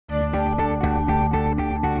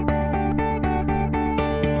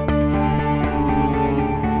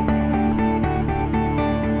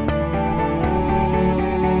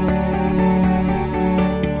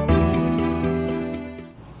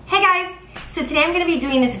So today I'm going to be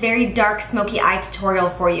doing this very dark smoky eye tutorial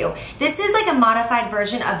for you. This is like a modified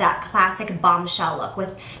version of that classic Bombshell look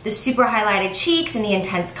with the super highlighted cheeks and the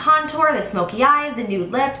intense contour, the smoky eyes, the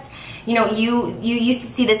nude lips. You know, you used to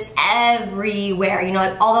see this everywhere. You know,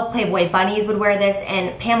 like all the Playboy bunnies would wear this,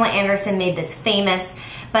 and Pamela Anderson made this famous.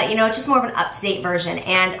 But you know, it's just more of an up-to-date version.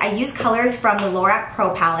 And I use colors from the Lorac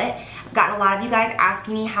Pro Palette. I've gotten a lot of you guys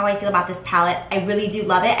asking me how I feel about this palette. I really do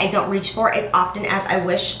love it. I don't reach for it as often as I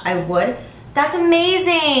wish I would. That's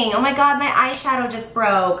amazing! Oh my god, my eyeshadow just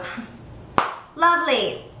broke.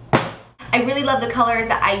 Lovely! I really love the colors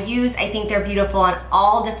that I use. I think they're beautiful on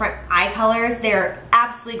all different eye colors. They're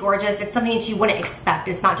absolutely gorgeous. It's something that you wouldn't expect.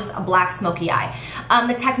 It's not just a black smoky eye.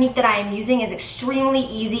 The technique that I am using is extremely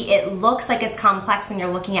easy. It looks like it's complex when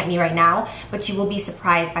you're looking at me right now, but you will be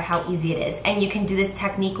surprised by how easy it is. And you can do this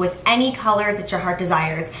technique with any colors that your heart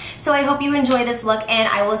desires. So I hope you enjoy this look, and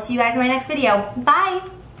I will see you guys in my next video. Bye!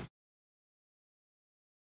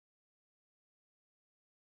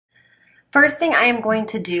 First thing I am going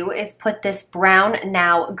to do is put this Brown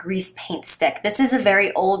Now grease paint stick. This is a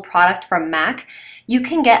very old product from MAC. You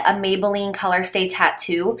can get a Maybelline Color Stay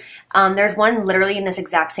Tattoo. There's one literally in this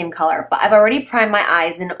exact same color, but I've already primed my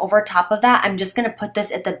eyes, and over top of that, I'm just gonna put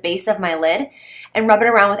this at the base of my lid and rub it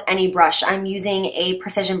around with any brush. I'm using a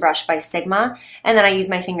precision brush by Sigma, and then I use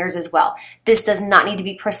my fingers as well. This does not need to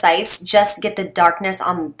be precise, just get the darkness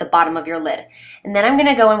on the bottom of your lid. And then I'm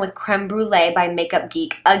gonna go in with Creme Brulee by Makeup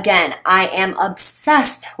Geek. Again, I am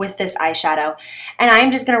obsessed with this eyeshadow, and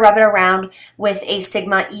I'm just gonna rub it around with a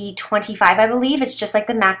Sigma E25, I believe. It's just like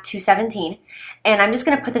the MAC 217, and I'm just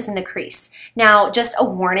gonna put this in the crease. Now, just a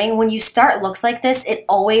warning, when you start looks like this, it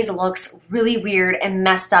always looks really weird and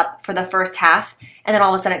messed up for the first half, and then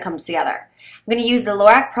all of a sudden it comes together. I'm going to use the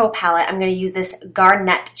Lorac Pro Palette. I'm going to use this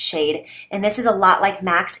Garnet shade, and this is a lot like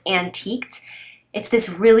MAC's Antiqued. It's this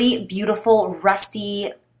really beautiful,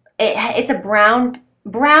 rusty, it's a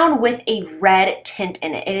brown with a red tint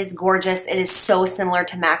in it. It is gorgeous. It is so similar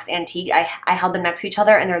to MAC's Antique. I held them next to each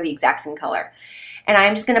other, and they're the exact same color. And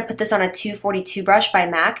I'm just going to put this on a 242 brush by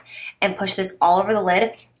MAC and push this all over the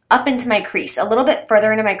lid up into my crease, a little bit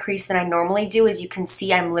further into my crease than I normally do. As you can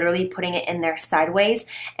see, I'm literally putting it in there sideways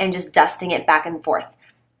and just dusting it back and forth.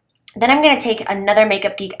 Then I'm going to take another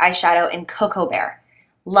Makeup Geek eyeshadow in Cocoa Bear.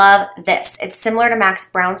 Love this. It's similar to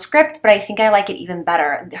MAC's Brown Script, but I think I like it even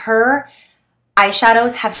better. Her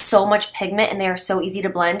eyeshadows have so much pigment and they are so easy to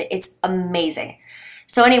blend. It's amazing.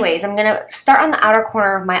 So anyways, I'm going to start on the outer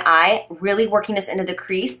corner of my eye, really working this into the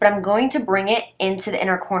crease, but I'm going to bring it into the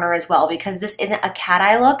inner corner as well, because this isn't a cat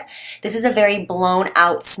eye look. This is a very blown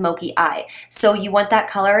out smoky eye. So you want that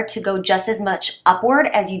color to go just as much upward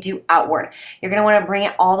as you do outward. You're going to want to bring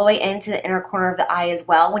it all the way into the inner corner of the eye as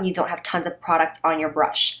well when you don't have tons of product on your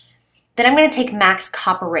brush. Then I'm going to take MAC's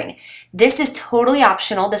Copper Ring. This is totally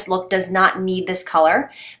optional. This look does not need this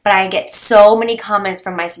color, but I get so many comments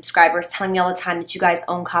from my subscribers telling me all the time that you guys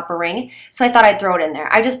own Copper Ring, so I thought I'd throw it in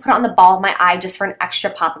there. I just put it on the ball of my eye just for an extra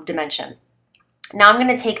pop of dimension. Now I'm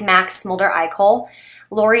going to take MAC's Smolder Eye Kohl.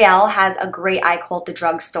 L'Oreal has a great eye kohl at the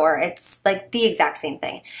drugstore. It's like the exact same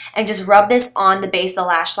thing. And just rub this on the base of the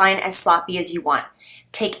lash line as sloppy as you want.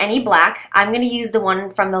 Take any black. I'm going to use the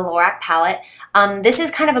one from the Lorac palette. This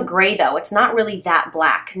is kind of a gray though. It's not really that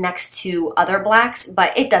black next to other blacks,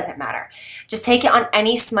 but it doesn't matter. Just take it on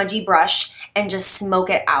any smudgy brush and just smoke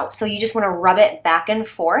it out. So you just want to rub it back and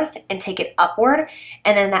forth and take it upward,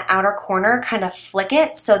 and then that outer corner kind of flick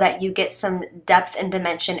it so that you get some depth and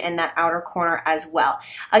dimension in that outer corner as well.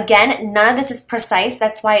 Again, none of this is precise.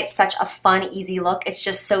 That's why it's such a fun, easy look. It's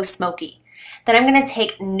just so smoky. Then I'm going to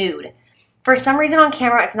take Nude. For some reason on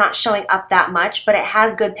camera, it's not showing up that much, but it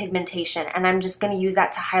has good pigmentation, and I'm just going to use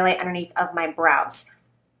that to highlight underneath of my brows,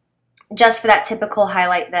 just for that typical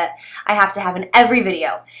highlight that I have to have in every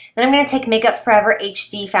video. Then I'm going to take Makeup Forever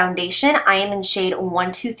HD Foundation. I am in shade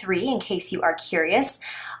 123, in case you are curious.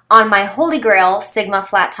 On my Holy Grail Sigma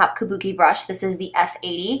Flat Top Kabuki brush, this is the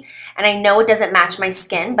F80, and I know it doesn't match my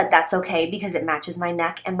skin, but that's okay because it matches my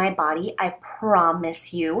neck and my body, I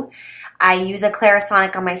promise you. I use a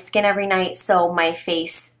Clarisonic on my skin every night, so my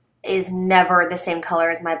face is never the same color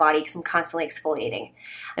as my body because I'm constantly exfoliating.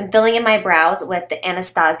 I'm filling in my brows with the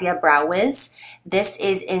Anastasia Brow Wiz. This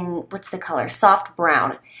is in, what's the color? Soft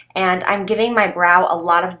brown. And I'm giving my brow a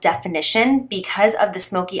lot of definition because of the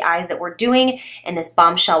smoky eyes that we're doing and this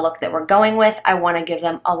bombshell look that we're going with. I want to give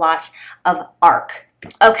them a lot of arc.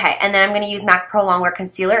 Okay, and then I'm going to use MAC Pro Longwear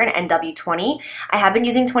Concealer in NW20. I have been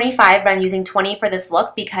using 25, but I'm using 20 for this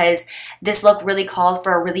look because this look really calls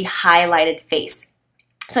for a really highlighted face.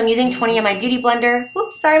 So I'm using 20 in my beauty blender.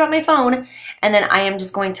 Whoops, sorry about my phone. And then I am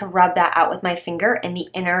just going to rub that out with my finger in the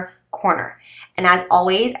inner corner. And as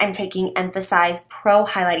always, I'm taking Emphasize Pro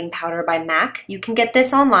Highlighting Powder by MAC. You can get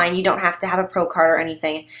this online. You don't have to have a Pro card or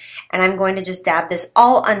anything. And I'm going to just dab this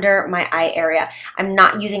all under my eye area. I'm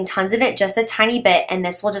not using tons of it, just a tiny bit, and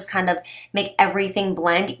this will just kind of make everything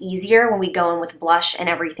blend easier when we go in with blush and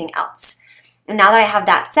everything else. And now that I have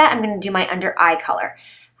that set, I'm going to do my under eye color.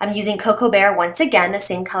 I'm using Cocoa Bear once again, the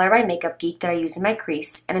same color by Makeup Geek that I use in my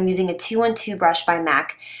crease, and I'm using a 212 brush by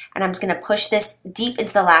MAC, and I'm just going to push this deep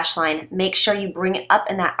into the lash line. Make sure you bring it up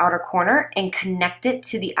in that outer corner and connect it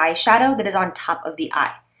to the eyeshadow that is on top of the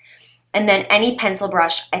eye. And then any pencil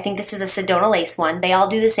brush, I think this is a Sedona Lace one, they all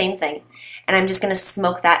do the same thing. And I'm just going to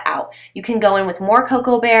smoke that out. You can go in with more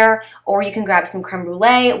Cocoa Bear, or you can grab some creme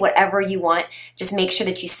brulee, whatever you want. Just make sure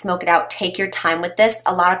that you smoke it out. Take your time with this.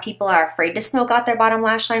 A lot of people are afraid to smoke out their bottom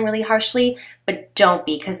lash line really harshly, but don't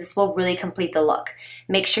be, because this will really complete the look.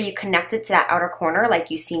 Make sure you connect it to that outer corner like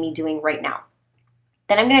you see me doing right now.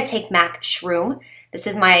 Then I'm going to take MAC Shroom. This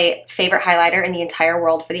is my favorite highlighter in the entire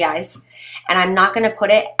world for the eyes. And I'm not going to put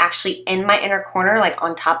it actually in my inner corner, like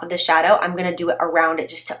on top of the shadow. I'm going to do it around it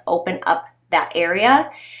just to open up that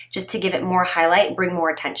area, just to give it more highlight, bring more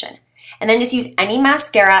attention. And then just use any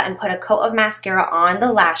mascara and put a coat of mascara on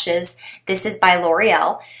the lashes. This is by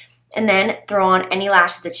L'Oreal. And then throw on any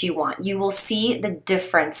lashes that you want. You will see the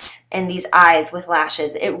difference in these eyes with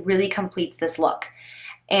lashes. It really completes this look.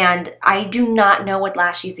 And I do not know what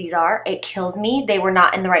lashes these are. It kills me. They were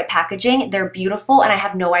not in the right packaging. They're beautiful and I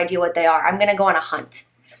have no idea what they are. I'm gonna go on a hunt.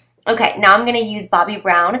 Okay, now I'm gonna use Bobbi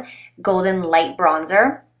Brown Golden Light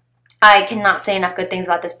Bronzer. I cannot say enough good things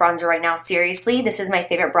about this bronzer right now. Seriously, this is my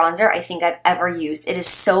favorite bronzer I think I've ever used. It is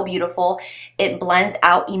so beautiful. It blends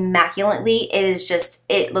out immaculately. It is just,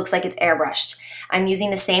 it looks like it's airbrushed. I'm using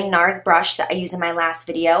the same NARS brush that I used in my last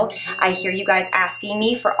video. I hear you guys asking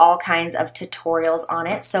me for all kinds of tutorials on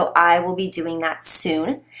it, so I will be doing that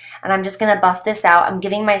soon. And I'm just gonna buff this out. I'm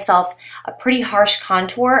giving myself a pretty harsh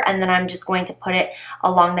contour, and then I'm just going to put it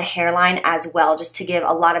along the hairline as well, just to give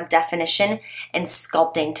a lot of definition and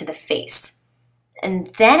sculpting to the face. And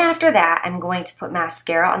then after that, I'm going to put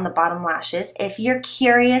mascara on the bottom lashes. If you're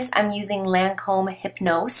curious, I'm using Lancome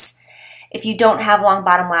Hypnose. If you don't have long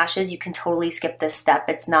bottom lashes, you can totally skip this step.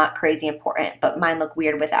 It's not crazy important, but mine look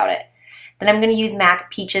weird without it. Then I'm going to use MAC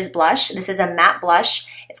Peaches Blush. This is a matte blush.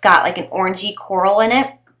 It's got like an orangey coral in it.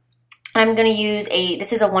 I'm going to use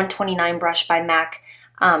this is a 129 brush by MAC,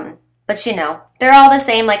 but you know, they're all the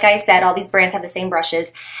same. Like I said, all these brands have the same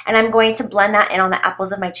brushes. And I'm going to blend that in on the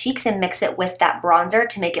apples of my cheeks and mix it with that bronzer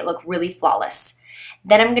to make it look really flawless.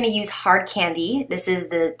 Then I'm going to use Hard Candy. This is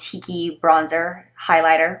the Tiki bronzer,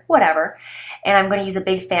 highlighter, whatever. And I'm going to use a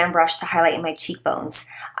big fan brush to highlight in my cheekbones.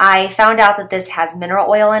 I found out that this has mineral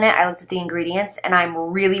oil in it. I looked at the ingredients and I'm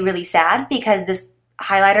really, really sad because this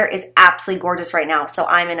highlighter is absolutely gorgeous right now. So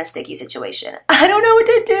I'm in a sticky situation. I don't know what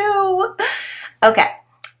to do. Okay.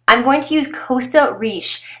 I'm going to use Costa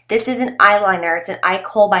Riche. This is an eyeliner. It's an eye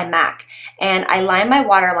kohl by MAC. And I line my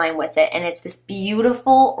waterline with it, and it's this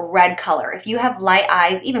beautiful red color. If you have light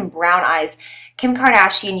eyes, even brown eyes, Kim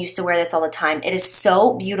Kardashian used to wear this all the time. It is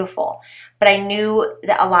so beautiful. But I knew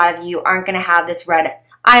that a lot of you aren't going to have this red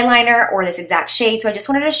eyeliner or this exact shade, so I just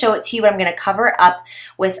wanted to show it to you, but I'm going to cover it up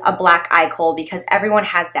with a black eye kohl because everyone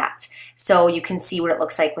has that. So you can see what it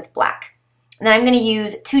looks like with black. And then I'm going to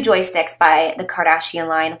use two Joysticks by the Kardashian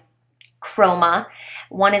line, Khroma.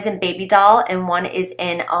 One is in Babydoll and one is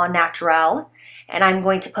in Au Naturel. And I'm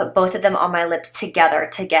going to put both of them on my lips together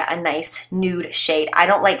to get a nice nude shade. I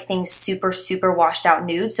don't like things super, super washed out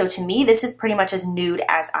nude. So to me, this is pretty much as nude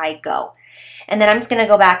as I go. And then I'm just going to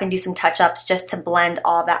go back and do some touch-ups just to blend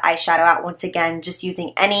all that eyeshadow out once again, just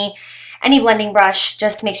using any blending brush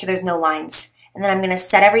just to make sure there's no lines. And then I'm going to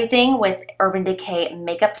set everything with Urban Decay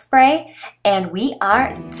makeup spray, and we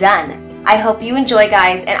are done. I hope you enjoy,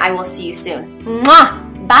 guys, and I will see you soon.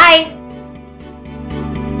 Mwah! Bye!